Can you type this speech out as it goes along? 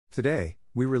Today,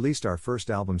 we released our first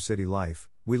album City Life.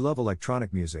 We love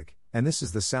electronic music, and this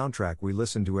is the soundtrack we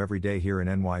listen to every day here in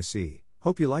NYC.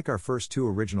 Hope you like our first 2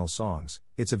 original songs.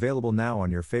 It's available now on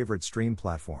your favorite stream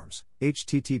platforms.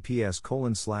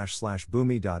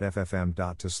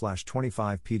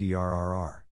 https://boomy.ffm.to/25pdrrr